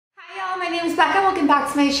name is Becca. Welcome back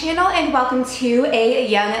to my channel and welcome to a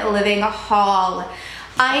Young Living haul.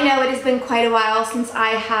 I know it has been quite a while since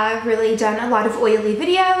I have really done a lot of oily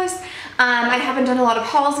videos. I haven't done a lot of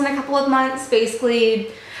hauls in a couple of months, basically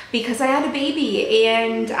because I had a baby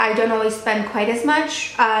and I don't always spend quite as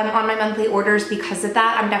much on my monthly orders because of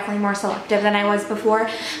that. I'm definitely more selective than I was before.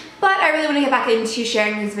 But I really want to get back into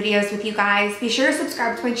sharing these videos with you guys. Be sure to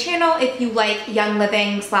subscribe to my channel if you like Young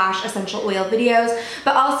Living / essential oil videos.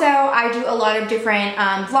 But also I do a lot of different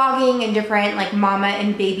vlogging and different like mama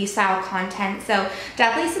and baby style content. So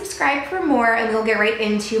definitely subscribe for more and we'll get right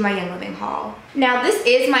into my Young Living haul. Now this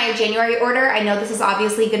is my January order. I know this is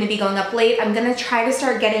obviously going to be going up late. I'm going to try to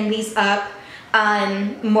start getting these up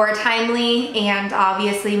more timely and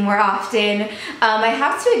obviously more often. I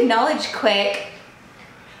have to acknowledge quick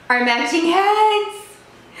our matching hats.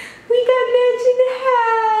 We got matching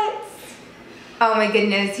hats. Oh my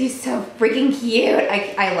goodness, he's so freaking cute.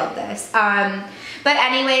 I love this. But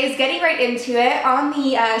anyways, getting right into it, on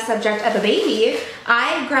the subject of a baby,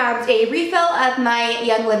 I grabbed a refill of my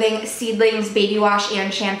Young Living Seedlings baby wash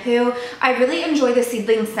and shampoo. I really enjoy the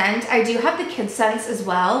seedling scent. I do have the kid scents as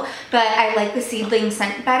well, but I like the seedling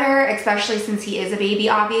scent better, especially since he is a baby,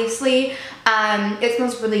 obviously. It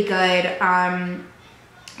smells really good.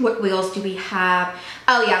 What oils do we have?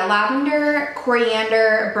 Oh yeah, lavender,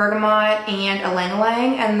 coriander, bergamot, and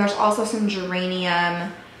ylang-ylang, and there's also some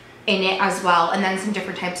geranium in it as well, and then some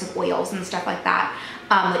different types of oils and stuff like that,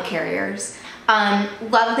 like carriers.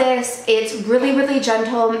 Love this. It's really, really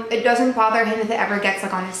gentle. It doesn't bother him if it ever gets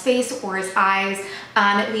like on his face or his eyes.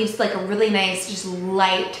 It leaves like a really nice, just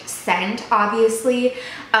light scent, obviously.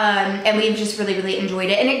 And we've just really, really enjoyed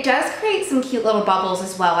it. And it does create some cute little bubbles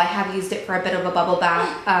as well. I have used it for a bit of a bubble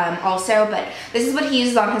bath also, but this is what he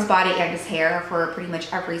uses on his body and his hair for pretty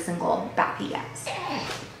much every single bath he gets.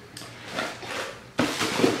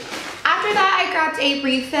 After that, I grabbed a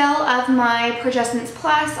refill of my Progestence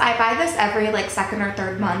Plus. I buy this every like second or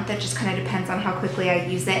third month. It just kind of depends on how quickly I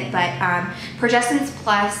use it. But Progestence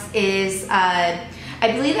Plus is, I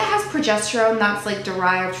believe it has progesterone that's like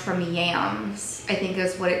derived from yams, I think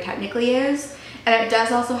is what it technically is. And it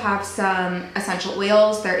does also have some essential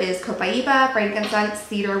oils. There is copaiba, frankincense,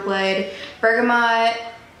 cedarwood, bergamot,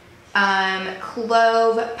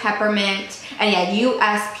 clove, peppermint, and yeah,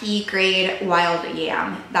 USP grade wild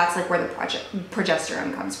yam. That's like where the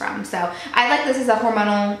progesterone comes from. So I like this as a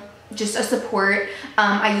hormonal, just a support.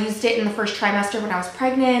 I used it in the first trimester when I was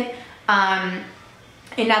pregnant. And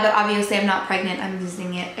now that obviously I'm not pregnant, I'm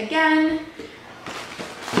using it again.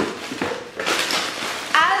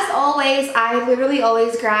 Always, I literally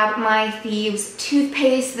always grab my Thieves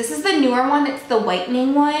toothpaste. This is the newer one. It's the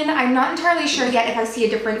whitening one. I'm not entirely sure yet if I see a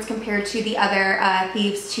difference compared to the other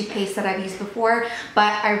Thieves toothpaste that I've used before,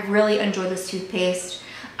 but I really enjoy this toothpaste.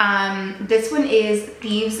 This one is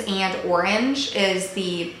Thieves and Orange is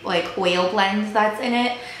the like oil blend that's in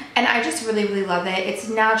it, and I just really, really love it. It's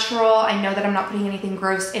natural. I know that I'm not putting anything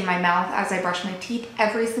gross in my mouth as I brush my teeth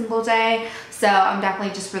every single day, so I'm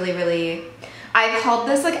definitely just really, really... I've hauled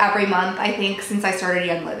this like every month, I think, since I started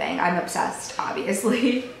Young Living. I'm obsessed,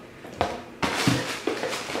 obviously.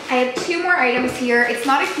 I have two more items here. It's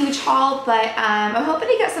not a huge haul, but I'm hoping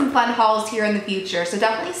to get some fun hauls here in the future. So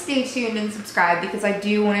definitely stay tuned and subscribe because I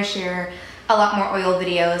do want to share a lot more oil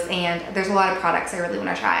videos and there's a lot of products I really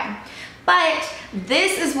want to try. But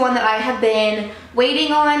this is one that I have been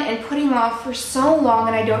waiting on and putting off for so long,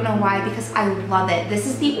 and I don't know why because I love it. This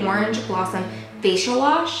is the Orange Blossom Facial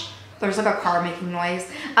Wash. There's like a car making noise.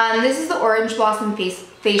 This is the Orange Blossom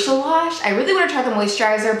Facial Wash. I really want to try the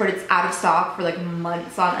moisturizer, but it's out of stock for like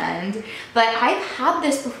months on end. But I've had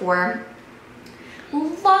this before.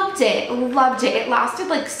 Loved it, loved it. It lasted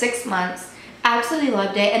like 6 months. Absolutely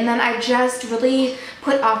loved it. And then I just really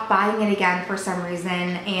put off buying it again for some reason.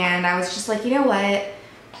 And I was just like, you know what?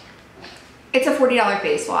 It's a $40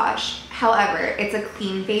 face wash. However, it's a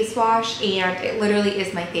clean face wash and it literally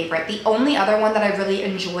is my favorite. The only other one that I really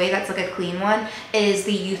enjoy that's like a clean one is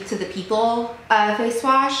the Youth to the People face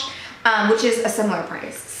wash, which is a similar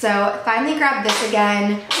price. So finally grabbed this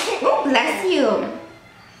again. Oh, bless you.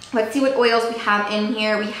 Let's see what oils we have in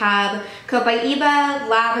here. We have copaiba,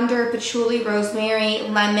 lavender, patchouli, rosemary,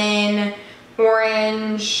 lemon,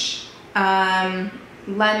 orange,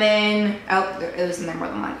 lemon. Oh, it was in there more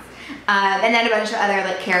than once. And then a bunch of other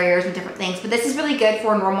like carriers and different things. But this is really good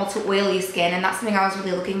for normal to oily skin, and that's something I was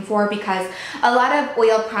really looking for because a lot of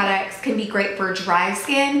oil products can be great for dry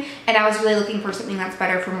skin, and I was really looking for something that's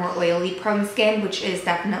better for more oily prone skin, which is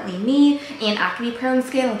definitely me, and acne prone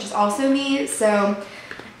skin, which is also me. So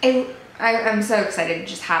I'm so excited to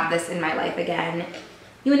just have this in my life again.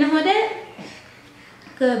 You wanna hold it?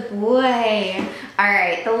 Good boy. All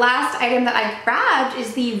right, the last item that I grabbed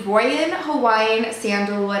is the Royal Hawaiian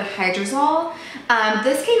Sandalwood Hydrosol.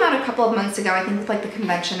 This came out a couple of months ago, I think with like the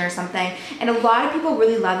convention or something, and a lot of people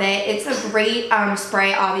really love it. It's a great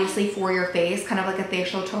spray, obviously, for your face, kind of like a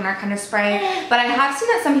facial toner kind of spray, but I have seen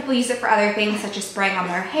that some people use it for other things, such as spraying on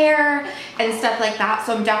their hair and stuff like that,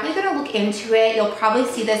 so I'm definitely gonna look into it. You'll probably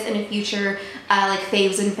see this in a future like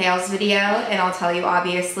faves and fails video, and I'll tell you,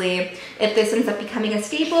 obviously, if this ends up becoming a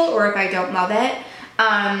staple or if I don't love it.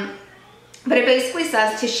 But it basically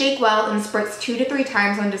says to shake well and spritz 2 to 3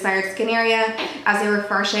 times on desired skin area as a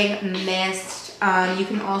refreshing mist. You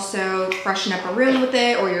can also freshen up a room with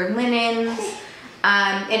it or your linens.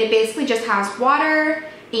 And it basically just has water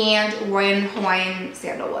and Royal Hawaiian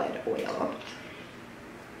Sandalwood oil.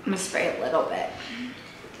 I'm gonna spray a little bit.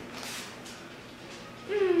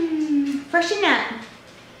 Freshen up.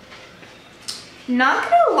 Not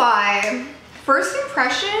gonna lie, first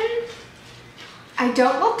impression, I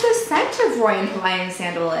don't love the scent of Royal Hawaiian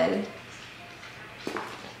Sandalwood.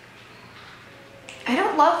 I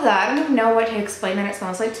don't love that. I don't even know what to explain that it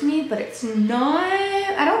smells like to me, but it's not,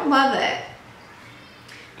 I don't love it.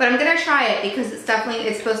 But I'm gonna try it because it's definitely,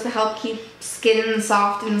 it's supposed to help keep skin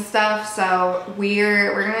soft and stuff, so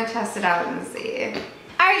we're gonna test it out and see.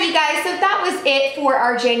 Alright you guys, so that was it for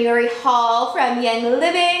our January haul from Young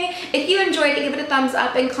Living. If you enjoyed it, give it a thumbs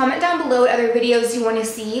up and comment down below what other videos you want to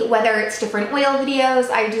see, whether it's different oil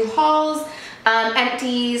videos, I do hauls,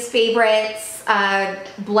 empties, favorites,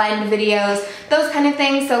 blend videos, those kind of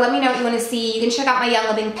things. So let me know what you want to see. You can check out my Young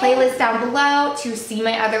Living playlist down below to see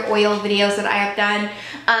my other oil videos that I have done.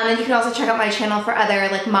 And you can also check out my channel for other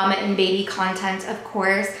like mama and baby content, of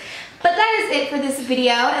course. But that is it for this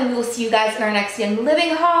video, and we will see you guys in our next Young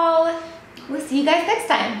Living haul. We'll see you guys next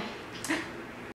time.